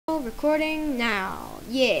recording now.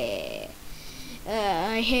 Yeah.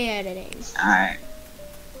 I hate editing. Alright.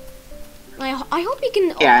 I hope you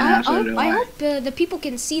can. Yeah, I hope the people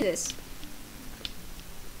can see this.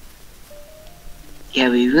 Yeah,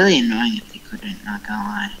 it'd be really annoying if they couldn't, not gonna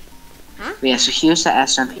lie. Huh? But yeah, so here's the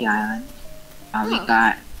SMP Island. We Oh.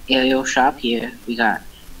 got Ariel shop here. We got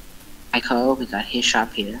Ico. We got his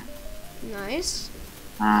shop here. Nice.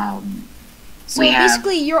 So we have,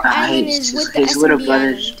 basically, your island is with the his little SMP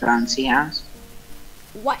brother's island. bouncy house.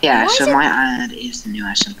 What? Yeah, Why so is it? my island is the new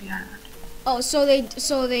SMP Island. Oh, so they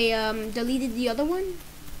deleted the other one?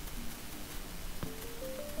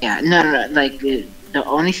 Yeah, no, like the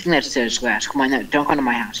only thing that's there is glass. Come on, no, don't go to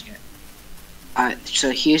my house yet. So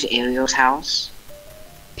here's Ariel's house.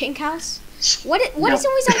 Pink house? What No. does it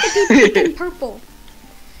always have to be pink and purple?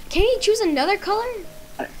 Can you choose another color?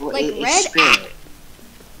 Well, Like it's red? spirit.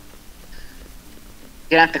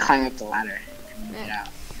 You're gonna have to climb up the ladder and get out.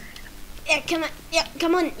 Yeah, come on. Yeah,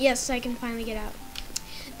 come on. Yes, I can finally get out.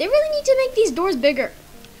 They really need to make these doors bigger.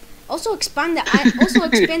 Also expand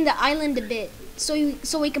the island a bit, so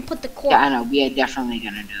we can put the core. Yeah, I know. We are definitely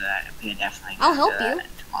gonna do that. We are definitely. I'll Gonna help do you. that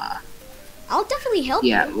tomorrow. I'll definitely help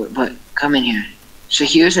Yeah, you. but come in here. So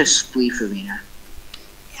here's a spleef arena.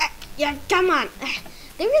 Yeah, come on.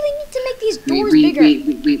 They really need to make these doors bigger.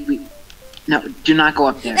 We. No, do not go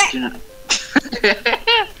up there. Do not.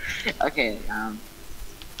 Okay.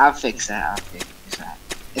 I'll fix that. I'll fix that.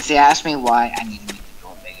 If they ask me why I need to make the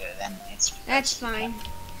door bigger, then it's. That's fine.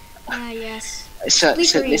 Yes. So Spleef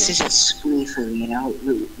this arena. is a spleef arena.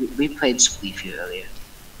 We played spleef here earlier.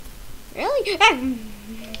 Really?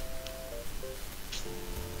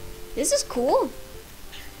 This is cool.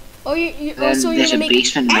 Oh, you Then so you're there's a gonna make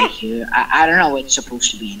basement right here. I don't know what's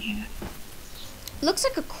supposed to be in here. Looks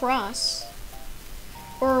like a cross,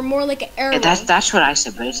 or more like an arrow. Yeah, that's what I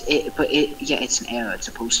said, but it's an arrow. It's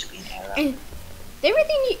supposed to be an arrow. And they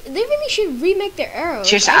really should remake their arrows.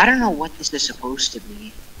 Seriously, I don't know what this is supposed to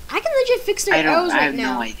be. I can legit fix their arrows I right have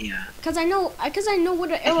now. no idea. Cause I know what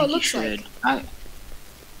an I arrow think you looks should. like.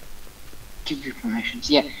 Give you permissions.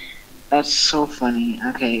 Yeah, that's so funny.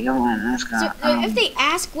 Okay, come on, let's go. So if they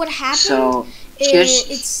ask what happened, so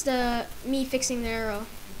it's me fixing the arrow.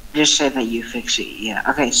 just say that you fix it. Yeah.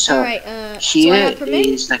 Okay. So All right. here so I have permit?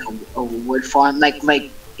 is like a wood farm. Like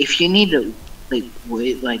if you need to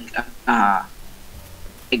wood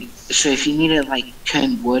so if you need to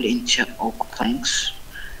turn wood into oak planks.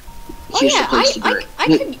 Oh here's yeah, the place to do it. I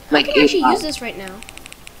can actually use this right now.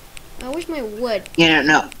 Where's my wood? Yeah,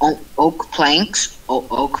 no, oak planks.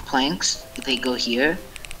 Oak planks. They go here.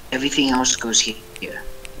 Everything else goes here.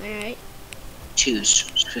 All right. Choose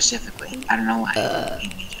specifically. I don't know why.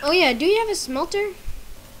 Oh yeah, do you have a smelter?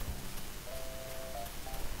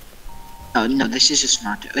 Oh no, this is a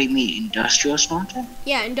smelter. Oh, you mean industrial smelter?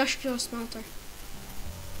 Yeah, industrial smelter.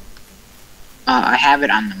 I have it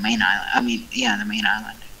on the main island. I mean, yeah, the main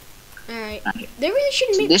island. All right. Okay. They really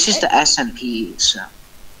should So make. this is the SMP. So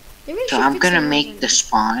I'm gonna make the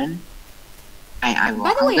spawn. I will.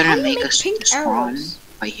 By the way, I'm how gonna do you make make a pink spawn arrows?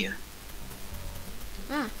 right here.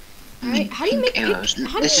 Ah. All right. How do you make arrows? pink?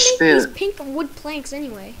 How do This is you make spirit. these pink wood planks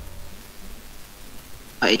anyway?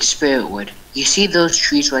 It's spirit wood. You see those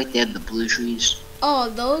trees right there, the blue trees, Oh,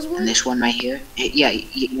 those and ones. this one right here. Yeah,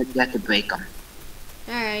 you have to break them.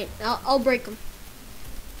 All right. I'll break them.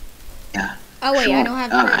 Yeah. Oh wait, Sure. I don't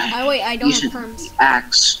have. Oh wait, I don't Use have an perms.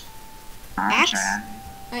 axe. Axe?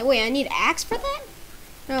 Sorry. Wait, I need axe for that?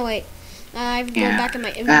 No wait. I've gone Yeah. back in my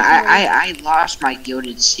inventory. I lost my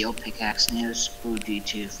gilded steel pickaxe, and it was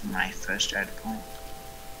OG2 from when I first started playing.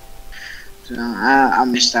 So I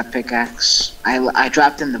missed that pickaxe. I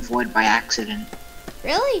dropped in the void by accident.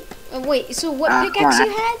 Really? Wait. So what Come pickaxe on.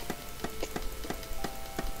 you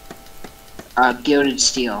had? Gilded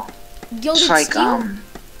steel. Gilded It's like steel.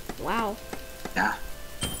 Wow. Yeah.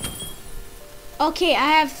 Okay, I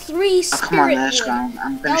have 3 Oh, spirit come on, let's wood. go. I'm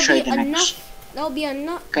gonna That'll show you be the next. enough. That'll be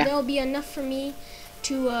enough. Okay. That'll be enough for me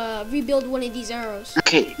to rebuild one of these arrows.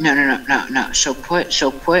 Okay, no. So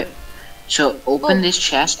open this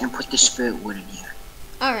chest and put the spirit wood in here.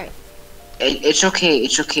 All right. It's okay.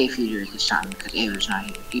 It's okay if you do it this time because Ava's not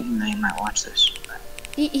here, even though he might watch this.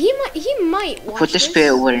 He might watch Put the this.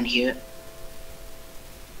 spirit wood in here.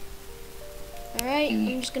 All right.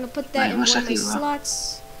 I'm just gonna put that in most one of my likely will.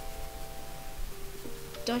 slots.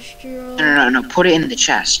 Industrial. No. Put it in the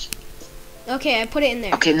chest. Okay, I put it in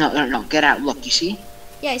there. Okay, no. Get out. Look, you see?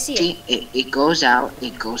 Yeah, I see it. See, it goes out.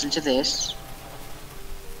 It goes into this.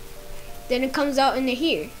 Then it comes out into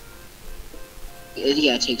here.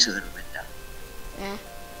 Yeah, it takes a little bit though. Yeah.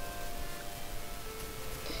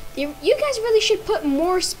 You guys really should put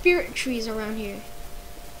more spirit trees around here.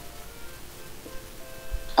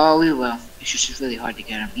 Oh, we will. It's just really hard to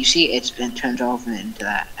get them. You see, it's been turned over into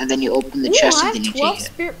that, and then you open the Ooh, chest I and then have you 12 take it.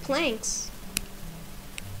 spirit planks.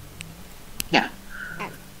 Yeah.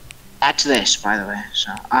 That's this, by the way.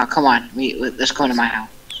 So, come on, let's go to my house.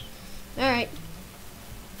 All right.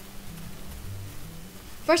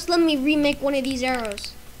 First, let me remake one of these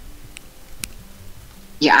arrows.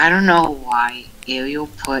 Yeah, I don't know why Ariel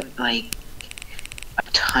put like a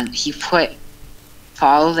ton. He put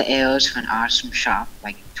follow the arrows for an awesome shop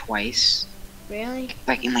like twice. Really?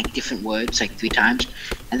 Like in like different words, like 3 times,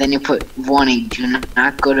 and then you put warning: do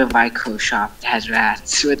not go to Vico shop that has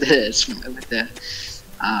rats with the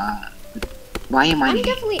Why am I? I'm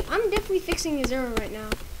definitely fixing his arrow right now.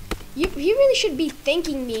 He really should be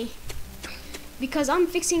thanking me because I'm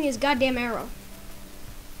fixing his goddamn arrow.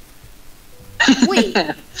 Wait.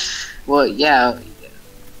 Well, yeah. All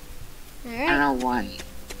I right. don't know why.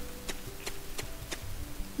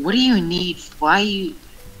 What do you need? Why you?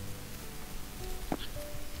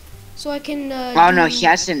 So I can. Oh no, he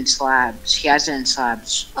has it in slabs. He has it in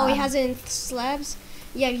slabs. Oh, he has it in slabs.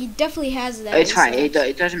 Yeah, he definitely has that. It's in fine. slabs.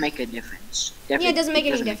 It doesn't make a difference. Yeah, it doesn't make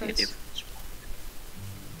any difference.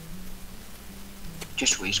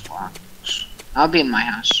 Just waste blocks. I'll be in my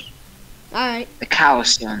house. All right. The cow is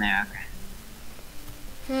still in there.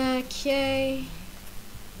 Okay.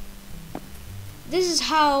 This is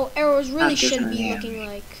how arrows really should be yeah. looking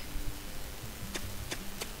like.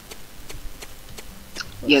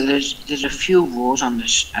 Yeah, there's a few rules on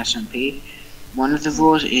this SMP. One of the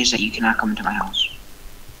rules is that you cannot come into my house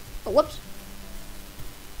Oh, whoops.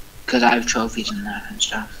 because I have trophies in there and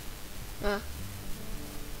stuff.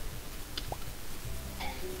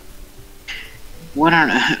 What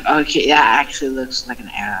on? Okay, that actually looks like an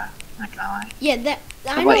arrow. I'm not gonna lie. Yeah, that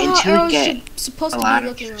I But know how until we arrows get supposed a to lot be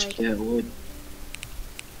of looking like. spirit wood.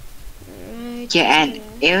 Alright, Yeah, just and gonna-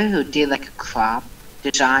 Ariel did like a crop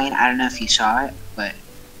design. I don't know if you saw it, but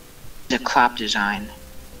the crop design.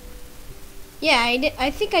 Yeah,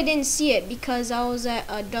 I think I didn't see it because I was at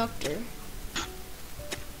a doctor.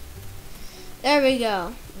 There we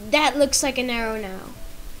go. That looks like an arrow now.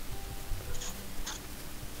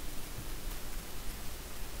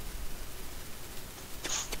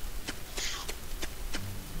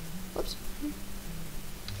 Whoops. We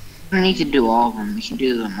don't need to do all of them. We can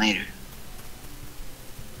do them later.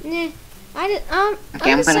 Nah,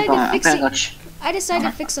 Okay, I decided to fix I'm gonna it. go. I decided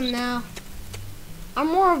to fix them now. I'm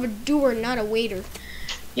more of a doer, not a waiter.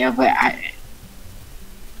 Yeah, but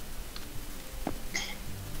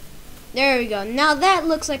There we go. Now that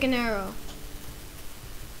looks like an arrow.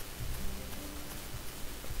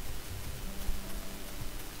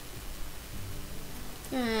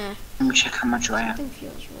 Ah, let me check how much I have. something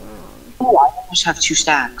feels wrong. Oh, I almost have 2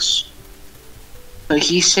 stacks. So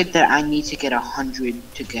he said that I need to get 100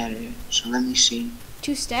 to get it. So let me see.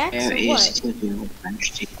 2 stacks? There Or is what? to do with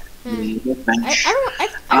bench tape. I don't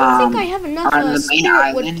think I have enough on the main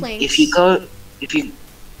spirit wood island. planks. If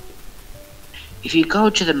you go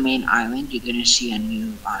to the main island, you're gonna see a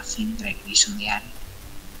new thing that I recently added.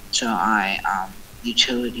 So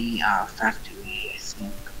utility factory. I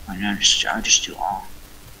think. I'll just do all.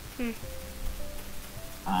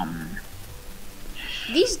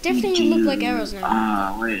 These definitely look like arrows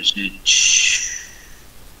now. What is it?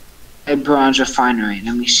 A bronze refinery.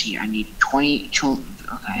 Let me see. I need 22.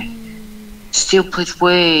 Okay. Steel plates.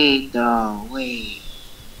 Wait, though. Wait.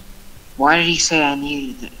 Why did he say I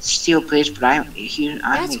needed steel plates? But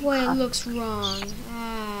That's why it looks wrong.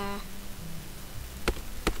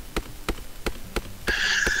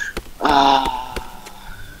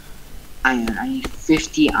 Iron. I need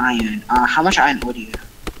 50 iron. How much iron ore do you have?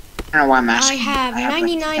 I don't know why I'm asking. I have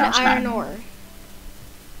 99 like, iron ore.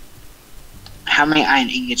 How many iron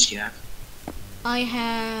ingots do you have? I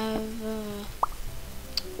have.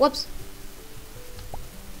 Whoops.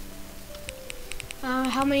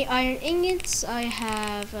 How many iron ingots? I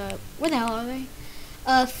have. Where the hell are they?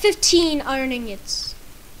 15 iron ingots.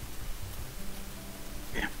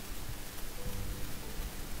 Yeah.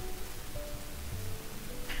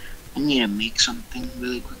 I need to make something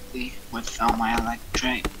really quickly with my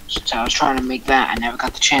electric. Since I was trying to make that, I never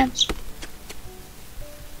got the chance.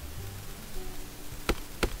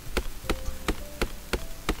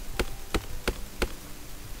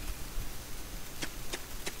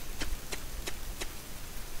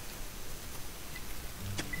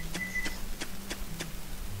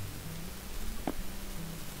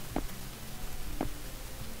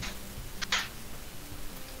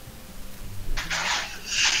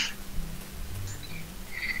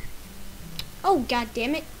 Oh, god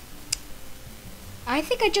damn it. I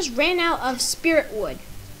think I just ran out of spirit wood.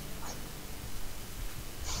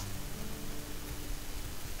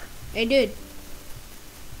 I did.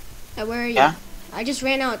 Where are you? Yeah? I just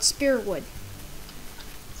ran out spirit wood.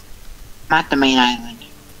 I'm at the main island.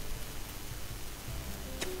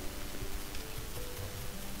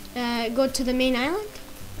 Go to the main island?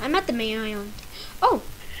 I'm at the main island. Oh,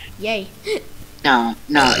 yay. No,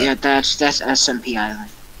 yeah, that's SMP Island.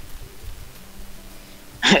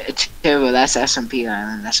 It's terrible, that's SMP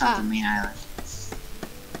Island, that's not the main island.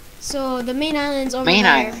 So the main island's over Main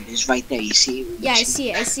there. island is right there, you see? Yeah, I see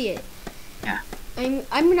it. Yeah. I'm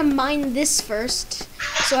gonna mine this first,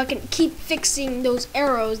 so I can keep fixing those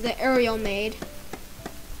arrows that Ariel made.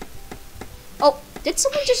 Oh, did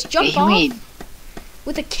someone just jump off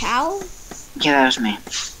with a cow? Yeah, that was me.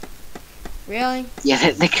 Really?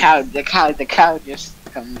 Yeah, the cow just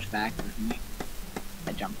comes back with me.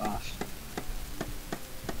 I jump off.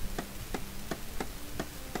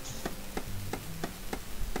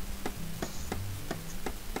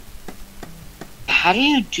 How do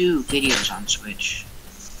you do videos on Switch?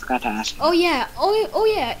 Forgot to ask you. Oh yeah. Oh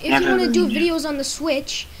yeah. If Never you want to do really videos on the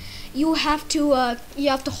Switch, you have to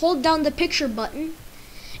hold down the picture button,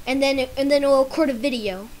 and then it'll record a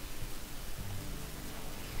video.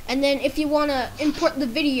 And then if you want to import the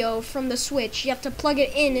video from the Switch, you have to plug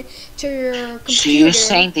it in to your computer. So you're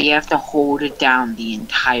saying that you have to hold it down the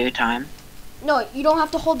entire time? No, you don't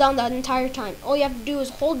have to hold down the entire time. All you have to do is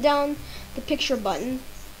hold down the picture button,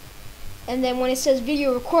 and then when it says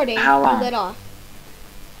video recording, hold it off.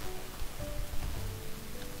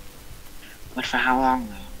 But for how long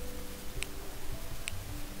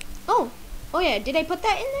though? Oh yeah, did I put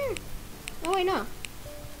that in there? Oh wait, no.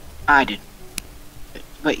 I did.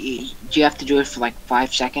 But do you have to do it for like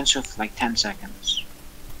 5 seconds or for like 10 seconds?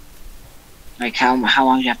 Like how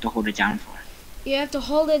long do you have to hold it down for? You have to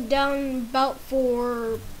hold it down about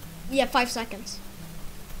for 5 seconds.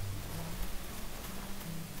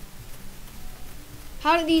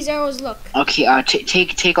 How do these arrows look? Okay,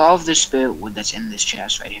 take all of the spirit wood that's in this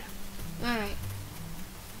chest right here. Alright.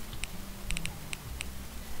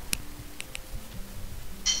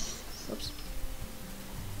 Oops.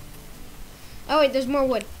 Oh wait, there's more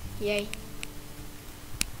wood. Yay.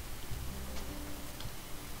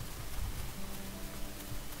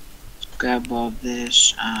 Grab all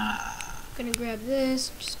this. Gonna grab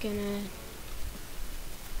this. Just gonna.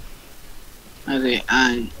 Okay.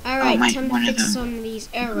 Alright, time to fix some of these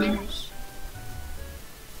arrows.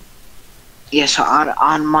 Yeah, so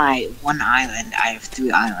on my one island, I have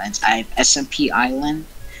 3 islands. I have SMP Island,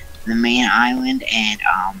 the main island, and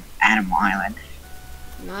Animal Island.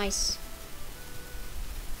 Nice.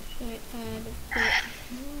 Should I add a bit?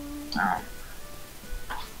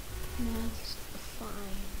 That's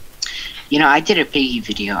fine. You know, I did a piggy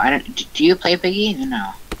video. Do you play piggy or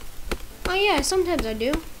no? Oh yeah, sometimes I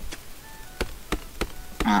do.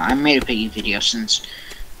 I made a piggy video since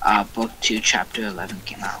book 2 chapter 11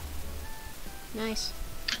 came out. Nice.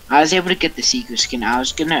 I was able to get the secret skin. I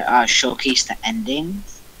was gonna showcase the ending,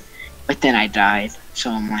 but then I died. So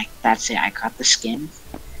I'm like, that's it. I got the skin.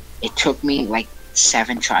 It took me like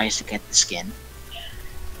 7 tries to get the skin,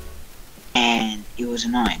 and it was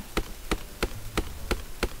annoying.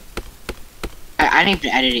 I didn't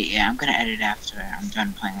even edit it yet. I'm gonna edit it after I'm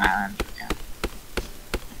done playing Island. Yeah.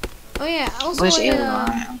 Oh yeah. Also, Where's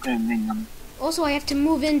I'm gonna bring them. Also, I have to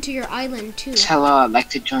move into your island too. Hello, I'd like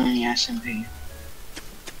to join the SMP.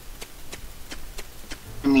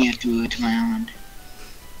 Me have to move to my island.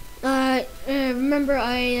 Remember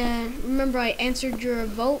I answered your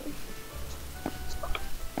vote.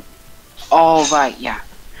 Oh right, yeah.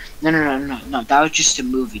 No. That was just to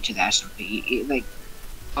move you to the SMP. Like,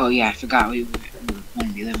 oh yeah, I forgot we were going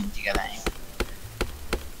to be living together. Anyway.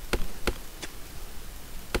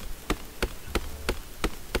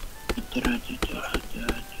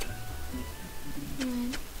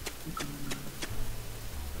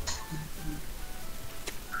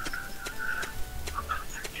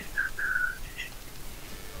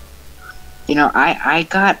 You know, I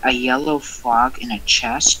got a yellow frog in a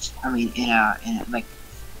chest. I mean,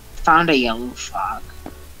 found a yellow frog.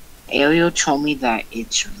 Ariel told me that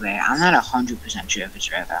it's rare. I'm not 100% sure if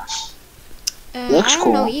it's rare though. Looks cool. I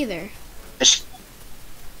don't know either.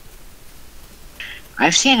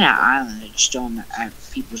 I've seen it at islands. I just don't at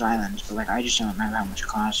people's islands, but like I just don't remember how much it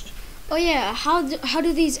cost. Oh yeah, how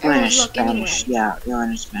do these arrows look anyway? Yeah, you're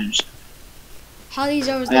in Spanish. How these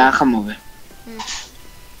arrows look? Yeah, I'll come over.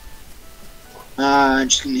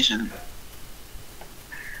 Just give me a second.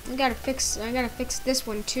 I gotta fix this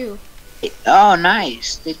one too. Oh,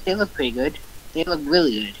 nice. They look pretty good. They look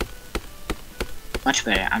really good. Much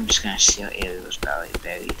better. I'm just gonna steal Ariel's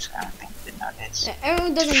berries. I don't think the nuggets.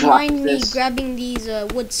 Ariel doesn't mind me grabbing these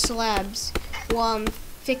wood slabs while I'm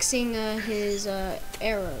fixing his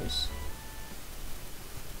arrows.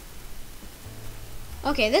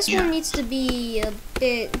 Okay, this one needs to be a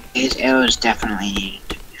bit. His arrows definitely needed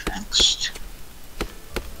to be fixed.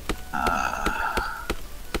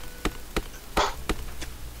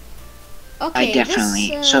 Okay, I definitely.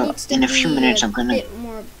 this, So needs to in a few be minutes, I'm gonna. bit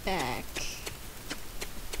more back.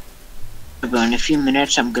 But in a few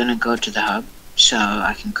minutes, I'm gonna go to the hub so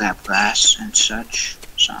I can grab glass and such.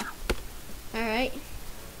 So. All right.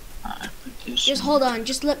 Put this Just in. hold on.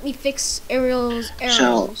 Just let me fix Ariel's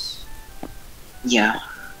arrows. So- Yeah.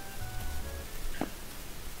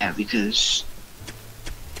 Yeah, because.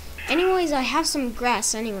 Anyways, I have some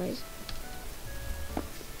grass. Anyways.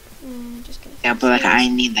 Just gonna Yeah, fix but like I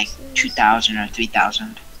this, need like fix this. 2,000 or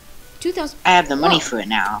 3,000. 2,000. I have the money Whoa. for it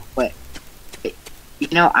now, but you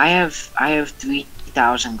know I have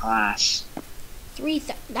 3,000 glass.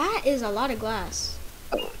 That is a lot of glass.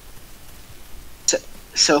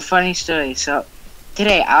 So funny story. So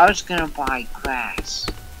today I was gonna buy glass,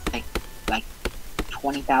 like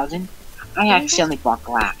 20,000. I accidentally bought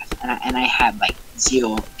glass, and I had like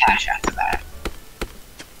 0 cash after that.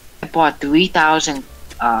 I bought 3,000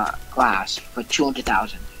 glass for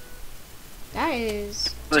 200,000. That is.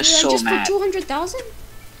 I was so just mad. for 200,000.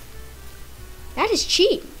 That is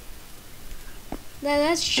cheap.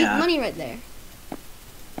 That's cheap Yeah. money right there.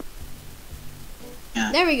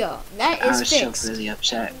 Yeah. There we go. That I is was fixed. so really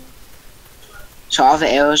upset. So all the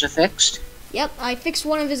arrows are fixed. Yep, I fixed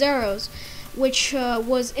one of his arrows, which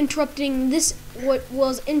was interrupting this. What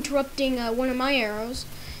was interrupting one of my arrows.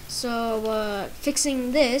 So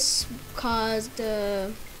fixing this caused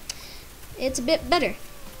it's a bit better.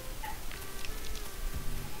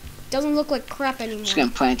 Doesn't look like crap anymore. Just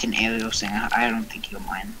gonna plant an aerial thing. I don't think you'll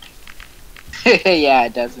mind. Yeah,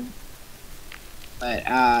 it doesn't. But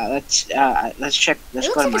let's check. Let's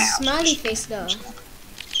It go looks to like my a house. smiley face though,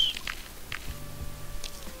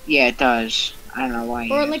 Yeah, it does. I don't know why.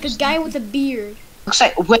 or like a guy with a beard. Looks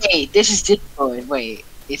like. Wait, this is Discord. Wait,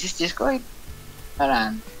 is this Discord? Hold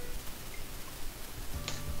on.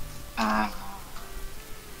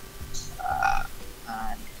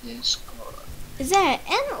 Discord. Is that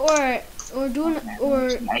an or doing or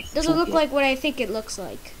does it look like what I think it looks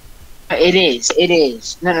like? It is. It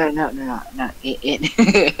is. No. No,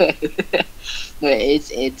 it's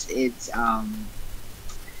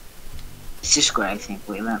Discord. I think.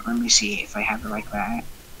 Wait, let me see if I have it like that.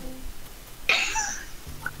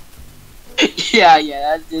 yeah,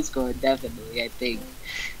 that's Discord, definitely. I think.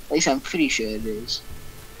 At least I'm pretty sure it is.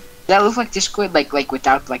 Does that look like Discord, like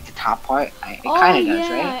without like the top part? It kind of does,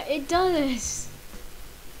 yeah, right? it does.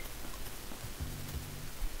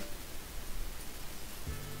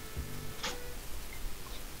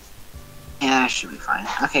 Yeah, that should be fine.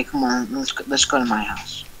 Okay, come on, let's go to my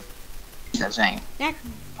house. That's saying. That.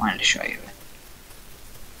 Wanted to show you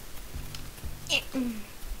it.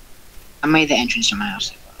 I made the entrance to my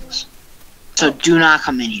house. So do not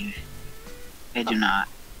come in here. I do not.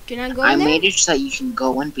 Can I go I in there? made it so that you can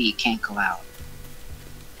go in, but you can't go out.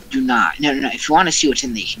 Do not. No. If you want to see what's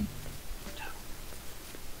in there, you can.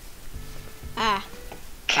 Ah,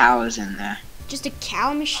 Cow is in there. just a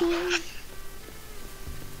cow machine,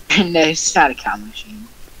 No, it's not a cow machine.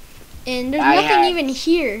 and there's I nothing had- even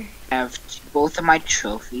here. I have both of my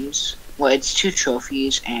trophies. Well, it's 2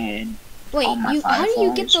 trophies and Wait, all my how do you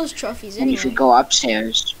get fireflies. those trophies And if you anyway? go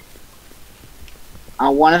upstairs,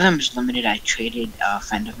 one of them is limited. I traded a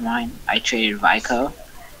friend of mine. I traded Vico.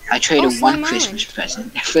 I traded Slime one Christmas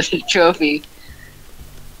Island. present for the trophy.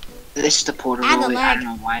 This is the portal. Ah, the I lag. don't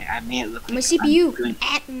know why I made it look My like CPU. I'm doing.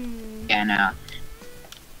 Mm. Yeah, no.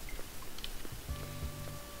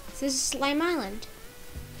 This is Slime Island.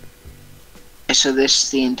 So this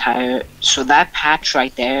the entire. So that patch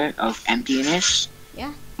right there of emptiness.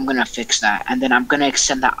 Yeah. I'm gonna fix that, and then I'm gonna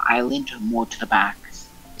extend the island more to the back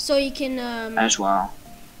So you can as well.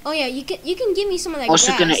 Oh yeah, you can give me some of that Also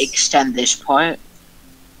grass. gonna extend this part.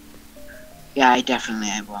 Yeah, I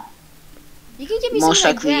will. You can give me Most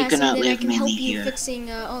some of that likely you're grass, gonna and then I live can help mainly you here.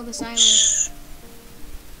 fixing all this island. Oops.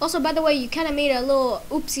 Also, by the way, you kind of made a little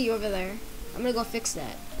oopsie over there. I'm gonna go fix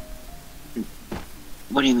that.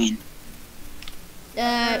 What do you mean?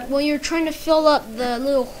 When you're trying to fill up the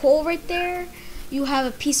little hole right there, you have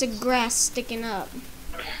a piece of grass sticking up.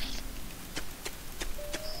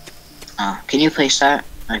 Oh, can you place that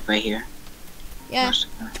like right here? Yeah,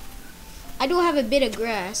 I do have a bit of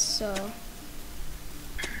grass, so.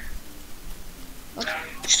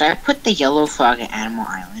 Should I put the yellow frog at Animal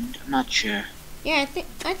Island? I'm not sure. Yeah,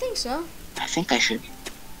 I think so. I think I should.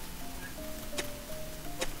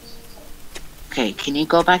 Okay, can you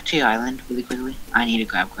go back to your island really quickly? I need to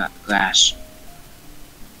grab grass.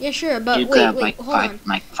 Yeah, sure, but You wait, got wait, like hold on.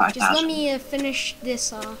 like 5,000. Just let me finish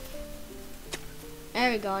this off.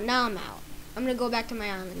 There we go. Now I'm out. I'm gonna go back to my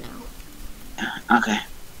island now. Okay.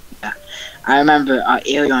 Yeah. I remember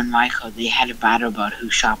Ariel and Michael, they had a battle about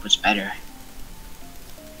whose shop was better.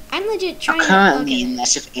 I'm legit trying Currently, to. Okay.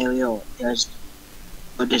 unless if Ariel does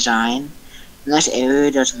more design, unless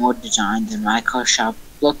Ariel does more design, then Michael's shop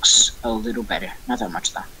looks a little better. Not that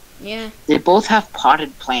much though. Yeah. They both have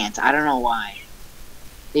potted plants. I don't know why.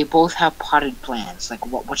 They both have potted plants. Like,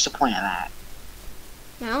 what's the point of that?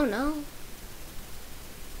 I don't know.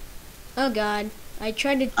 Oh God. I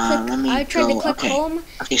tried to click. I tried to click home,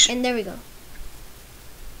 Okay, so and there we go.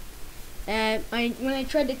 When I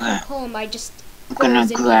tried to click home, I just. I'm gonna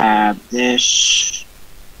grab this.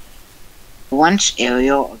 Once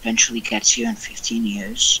Ariel eventually gets here in 15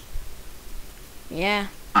 years. Yeah.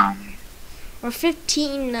 Or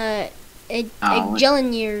 15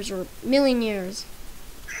 jillion years or million years.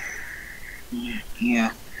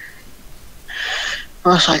 Yeah.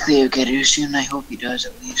 Most likely he'll get here soon. I hope he does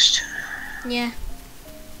at least. Yeah.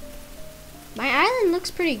 My island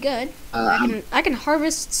looks pretty good. I can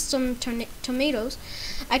harvest some tomatoes.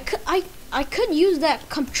 I could use that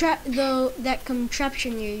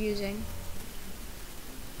contraption you're using.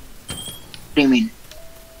 What do you mean?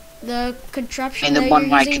 The contraption And the that one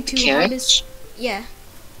you're like using to carrots? harvest. Yeah.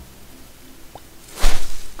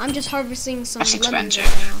 I'm just harvesting some That's lemons expensive.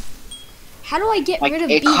 right now. How do I get Like rid of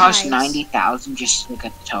it beehives? costs 90,000 just to look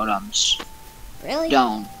at the totems. Really?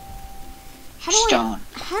 Don't. How do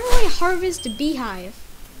I harvest a beehive?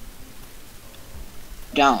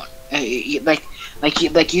 Don't.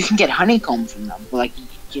 Like you can get honeycomb from them, but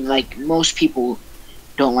like most people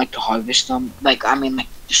don't like to harvest them. Like I mean, like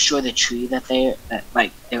destroy the tree that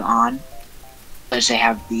they're on, because they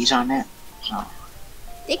have bees on it. So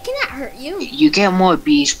They cannot hurt you. you get more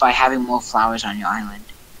bees by having more flowers on your island.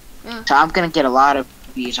 So I'm gonna get a lot of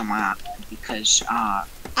bees on my island because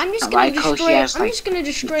I'm just gonna destroy. has, I'm just gonna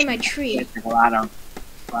destroy my tree like a lot of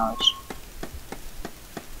flowers.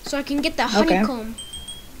 so I can get the honeycomb.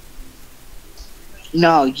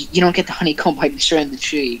 No, you don't get the honeycomb by destroying the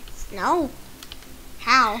tree. No.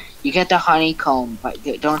 How? You get the honeycomb, but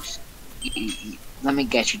don't. Let me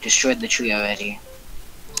get you. Destroyed the tree already.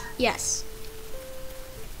 Yes.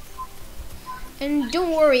 And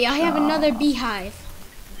don't worry, I have another beehive.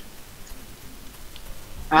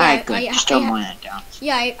 Alright, good. Just don't mine it down.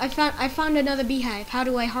 Yeah, I found another beehive. How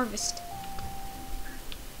do I harvest?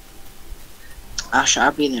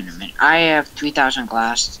 I'll be there in a minute. I have 3,000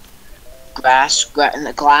 grass,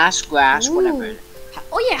 Ooh. whatever.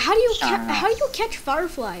 Oh yeah, how do you catch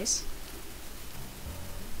fireflies?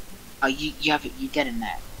 You get in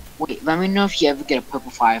there. Wait, let me know if you ever get a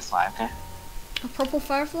purple firefly, okay? A purple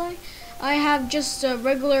firefly? I have just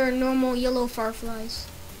regular, normal yellow fireflies.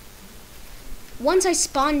 Once I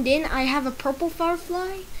spawned in, I have a purple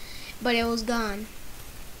firefly, but it was gone.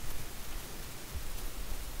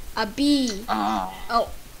 A bee. Oh.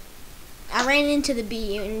 I ran into the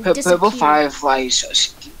bee and disappeared. Purple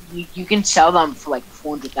fireflies, you can sell them for like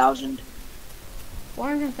 400,000.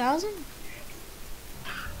 400,000?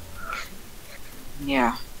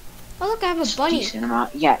 Yeah. Oh look, I have a bunny.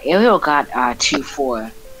 Yeah, Ariel got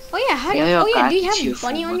 2-4. Oh yeah, do you have a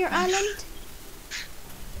bunny on your island?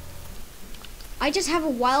 I just have a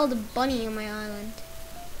wild bunny on my island.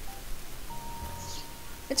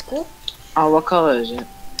 It's cool. Oh, what color is it?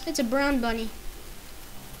 It's a brown bunny.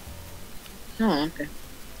 Oh, okay.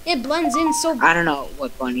 It blends in so. I don't know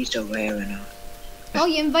what bunnies are rare or not. Oh,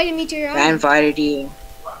 you invited me to your I island. invited you.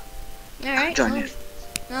 Alright. Join it.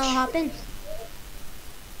 I'll hop in.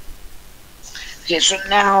 Okay, so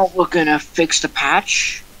now we're gonna fix the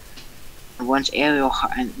patch. And once Ariel,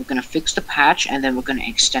 and we're gonna fix the patch, and then we're gonna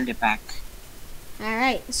extend it back.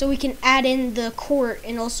 Alright, so we can add in the court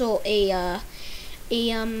and also a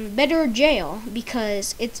better jail,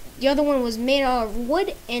 because the other one was made out of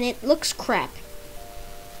wood and it looks crap.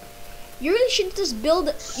 You really should just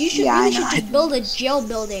build. You should really should just build a jail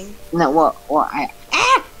building. No, No,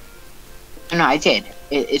 I did.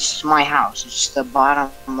 It's my house. It's the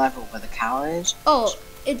bottom level where the cow is. Oh,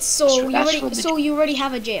 it's so you already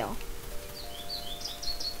have a jail.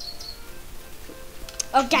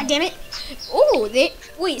 Oh god damn it! Oh,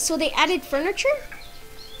 so they added furniture?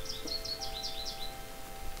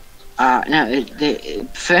 No, the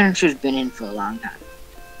furniture's been in for a long time.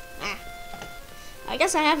 I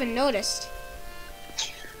guess I haven't noticed.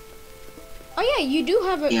 Oh yeah, you do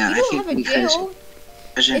have a jail.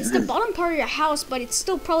 It's the bottom part of your house, but it's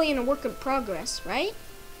still probably in a work in progress, right?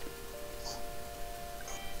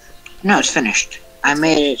 No, it's finished. I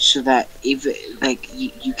made it so that if like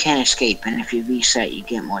you can't escape, and if you reset, you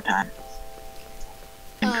get more time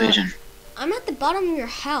in prison. I'm at the bottom of your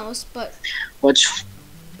house, but What's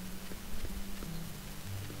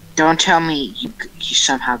Don't tell me you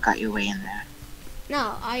somehow got your way in there.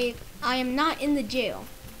 no, I am not in the jail.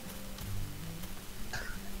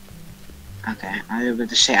 Okay, I was about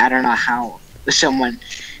to say I don't know how someone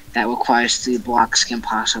that requires 3 blocks can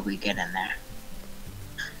possibly get in there.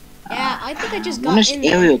 Yeah, I think I just when got is in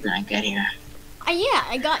there. Ariel gonna get here? Yeah,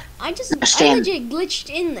 I Stand. legit glitched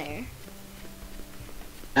in there.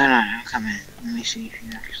 No, I'm coming. Let me see if you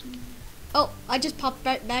actually. Oh, I just popped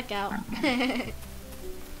right back out.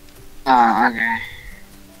 Oh, okay.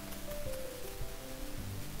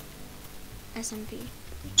 SMP.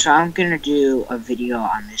 So I'm gonna do a video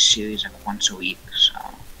on this series like once a week, so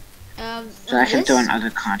I can throw in other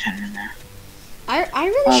content in there. I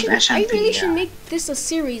really should yeah. make this a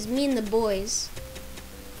series, me and the boys.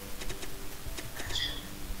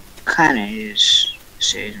 Kinda is a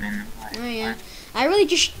series, man. Oh yeah. I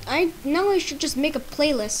should just make a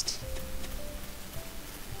playlist.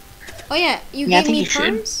 Oh yeah, you Yeah, I gave think me you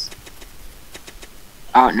should. perms?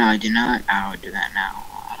 Oh no, I did not. I will do that now.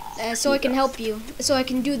 So I can help you. So I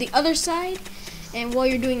can do the other side, and while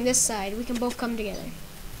you're doing this side, we can both come together.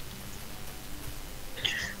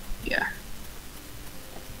 Yeah.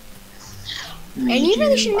 And you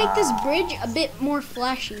really should make this bridge a bit more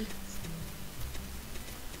flashy.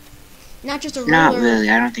 Not just a roller. Not really.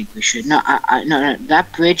 I don't think we should. No, no.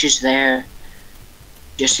 That bridge is there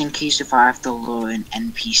just in case if I have to lure an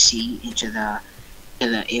NPC into the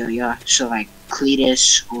area. So like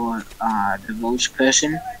Cletus or the Rose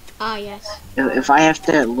person. Ah yes. If I have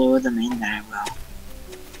to lure them in, then I will.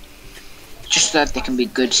 Just so that they can be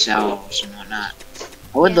good selves and whatnot.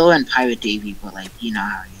 I would lure in Pirate Davy, but like you know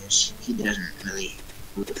how he is. He doesn't really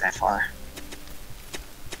move that far.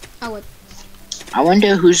 I would. I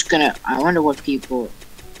wonder who's gonna. I wonder what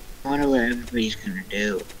everybody's gonna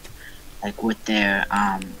do, like with their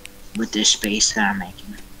space that I'm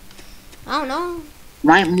making. I don't know.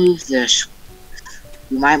 Might move this.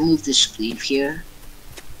 We might move this spleef here,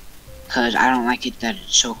 cause I don't like it that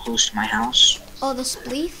it's so close to my house. Oh, the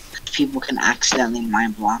spleef. People can accidentally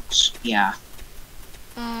mine blocks. Yeah.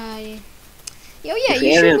 Yo, yeah.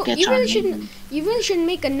 You really shouldn't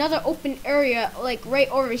make another open area like right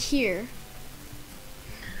over here.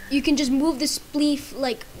 You can just move the spleef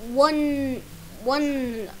like one.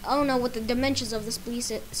 I don't know what the dimensions of the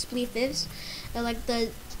spleef is. Like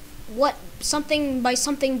the something by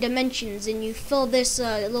something dimensions, and you fill this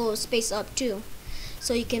little space up too,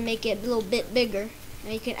 so you can make it a little bit bigger,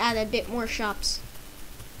 and you can add a bit more shops.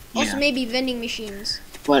 Also, maybe vending machines.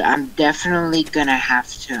 But I'm definitely gonna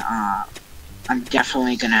have to.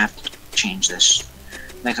 Change this.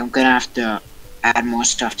 Like I'm gonna have to add more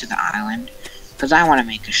stuff to the island. Because I want to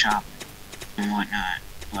make a shop and whatnot,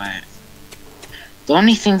 but the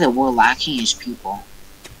only thing that we're lacking is people.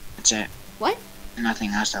 That's it. What?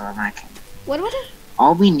 Nothing else that we're lacking. What?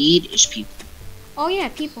 All we need is people. Oh yeah,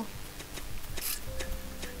 people.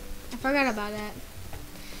 I forgot about that.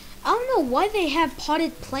 I don't know why they have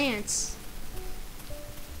potted plants.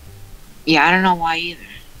 Yeah, I don't know why either.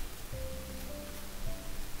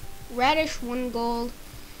 Radish 1 gold.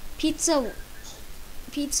 Pizza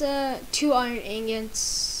 2 iron ingots,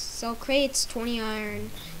 so crates 20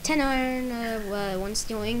 iron, 10 iron, 1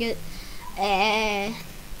 steel ingot,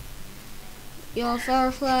 yellow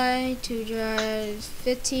firefly, 2 jars,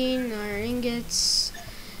 15 iron ingots.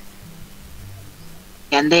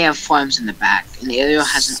 And they have farms in the back, and Ariel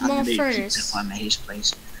has an Small unlimited furnace. pizza farm at his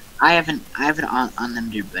place. I have an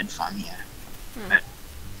unlimited bread farm here. Huh.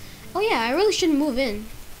 Oh yeah, I really shouldn't move in.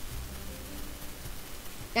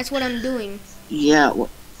 That's what I'm doing. Yeah. Oh,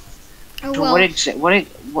 well,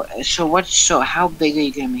 so how big are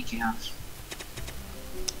you gonna make your house?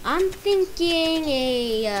 I'm thinking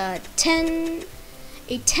a 10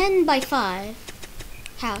 by 5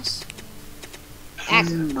 house.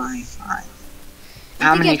 10 by 5.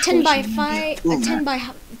 I think a 10 by 5. A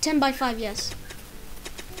 10 by 5. Yes.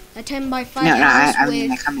 A 10 by 5 house I with.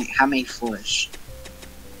 mean, like how many floors?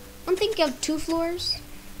 I'm thinking of 2 floors.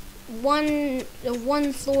 One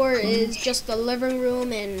floor is just the living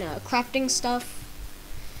room and crafting stuff,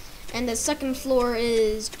 and the second floor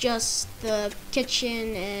is just the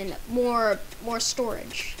kitchen and more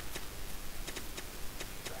storage.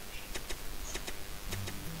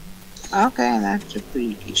 Okay, that's a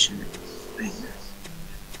pretty decent thing.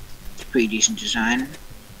 It's a pretty decent design.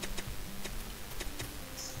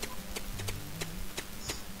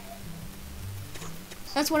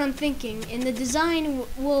 That's what I'm thinking, and the design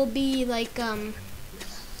will be like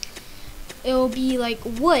it'll be like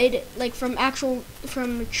wood, like from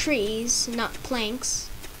trees, not planks,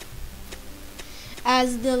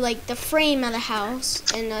 as the frame of the house,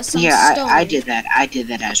 and some stone. I did that. I did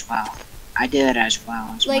that as well. I did it as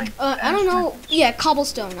well. Like I don't know. Yeah,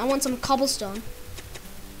 cobblestone. I want some cobblestone.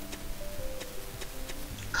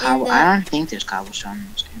 I don't think there's cobblestone in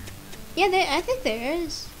this game. Yeah, I think there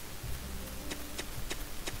is.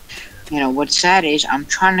 You know, what's sad is I'm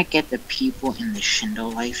trying to get the people in the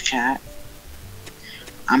Shindo Life chat.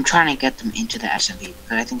 I'm trying to get them into the SMB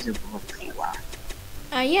because I think they work pretty well.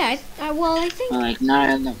 Yeah, I think... But like, no.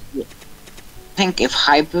 I think if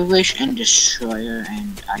Hyperwish and Destroyer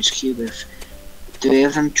and Ice Cube, if 3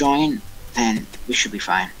 of them join, then we should be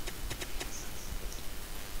fine.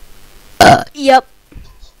 Yep.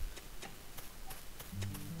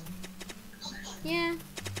 Yeah.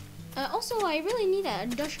 Also, I really need an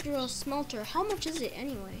industrial smelter. How much is it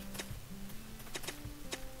anyway?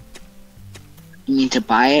 You need to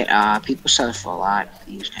buy it. People sell it for a lot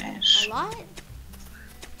these days. A lot?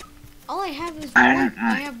 All I have is I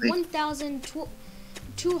have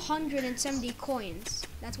 1,270 coins.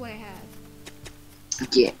 That's what I have.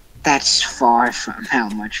 Yeah, that's far from how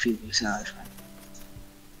much people sell it for.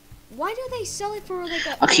 Why do they sell it for like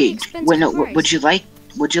a okay? really expensive price?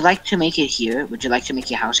 Would you like to make it here? Would you like to make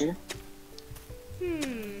your house here?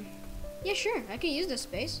 Yeah, sure. I can use this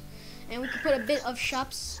space, and we can put a bit of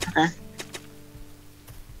shops. Okay.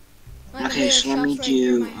 Okay, so let me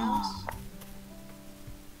do.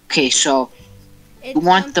 Okay, so you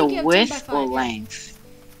want the width or length?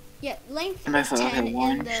 Yeah, length is 10, okay,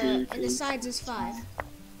 1, and 2, 3, the sides is 5.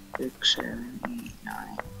 6, 7, 8,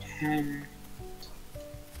 9, 10.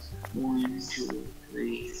 1, 2,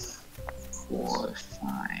 3, 4,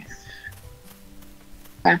 5.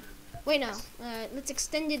 Okay. Wait, no. Let's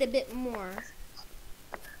extend it a bit more.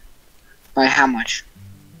 By how much?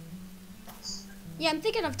 Yeah, I'm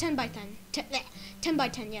thinking of 10 by 10. 10 by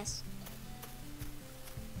 10, yes.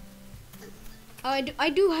 Oh, I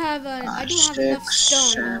do have enough 6,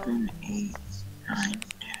 stone. 7, 8, 9, 10.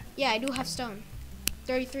 Yeah, I do have stone.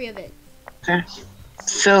 33 of it. Okay.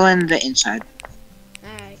 Fill in the inside.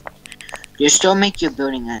 Alright. You still make your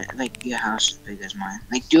building like your house as big as mine.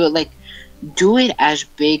 Like do it as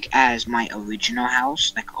big as my original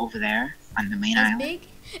house, like over there on the main island. Big?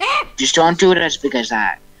 Just don't do it as big as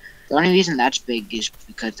that. The only reason that's big is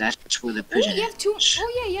because that's where the prison you have two. is.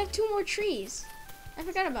 Oh yeah, you have 2 more trees. I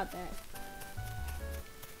forgot about that.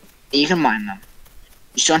 You can mine them.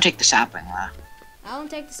 Just don't take the sapling though. I don't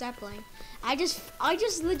take the sapling. I just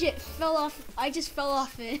legit fell off. I just fell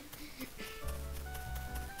off it.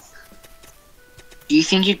 Do you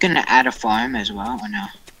think you're gonna add a farm as well or no?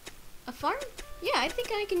 A farm? Yeah, I think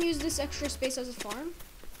I can use this extra space as a farm.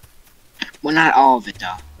 Well, not all of it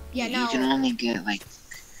though. Yeah, you can only get like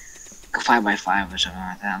a 5x5 or something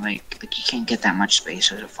like that. Like you can't get that much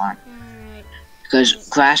space as a farm. Alright. Because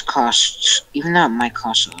grass costs, even though it might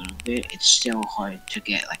cost a little bit, it's still hard to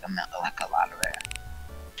get like a lot of it.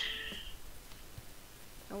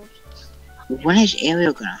 Oh. When is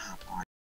Ariel gonna hop